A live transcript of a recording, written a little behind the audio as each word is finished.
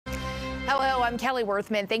Hello, I'm Kelly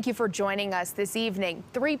Worthman. Thank you for joining us this evening.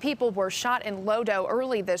 3 people were shot in LoDo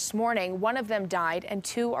early this morning. 1 of them died and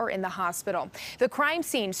 2 are in the hospital. The crime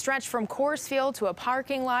scene stretched from Coors Field to a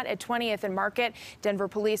parking lot at 20th and Market. Denver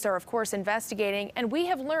police are, of course, investigating, and we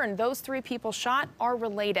have learned those 3 people shot are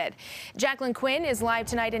related. Jacqueline Quinn is live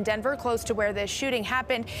tonight in Denver, close to where this shooting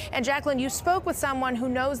happened. And Jacqueline, you spoke with someone who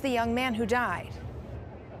knows the young man who died.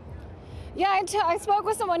 Yeah, I spoke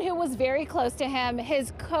with someone who was very close to him,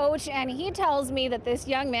 his coach, and he tells me that this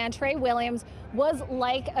young man, Trey Williams, was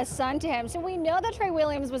like a son to him. So we know that Trey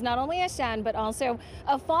Williams was not only a son, but also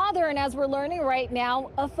a father, and as we're learning right now,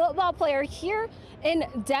 a football player here in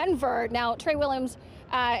Denver. Now, Trey Williams,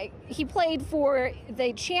 he played for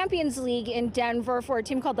the Champions League in Denver for a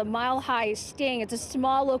team called the Mile High Sting. It's a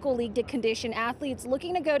small local league to condition athletes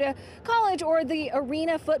looking to go to college or the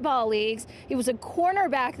arena football leagues. He was a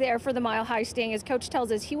cornerback there for the Mile High Sting. His coach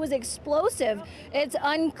tells us he was explosive. It's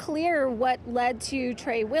unclear what led to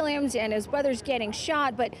Trey Williams and his brothers getting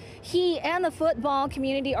shot, but he and the football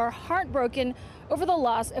community are heartbroken over the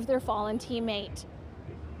loss of their fallen teammate.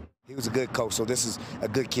 He was a good coach, so this is a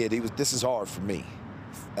good kid. This is hard for me.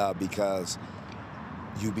 Because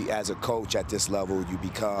as a coach at this level, you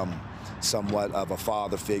become somewhat of a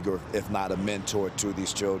father figure, if not a mentor to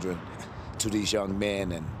these children, to these young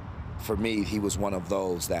men. And for me, he was one of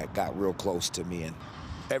those that got real close to me. And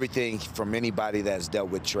everything from anybody that's dealt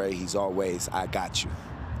with Trey, he's always, I got you.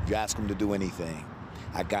 You ask him to do anything,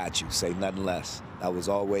 I got you. Say nothing less. That was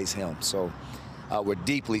always him. So we're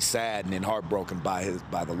deeply saddened and heartbroken by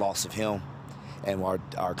the loss of him. And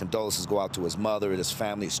our condolences go out to his mother, his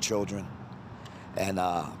family, his children, and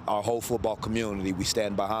our whole football community. We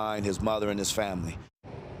stand behind his mother and his family.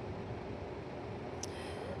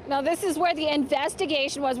 Now, this is where the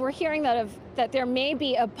investigation was. We're hearing that there may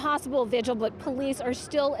be a possible vigil, but police are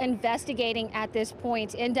still investigating at this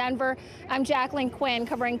point. In Denver, I'm Jacqueline Quinn,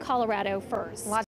 covering Colorado First.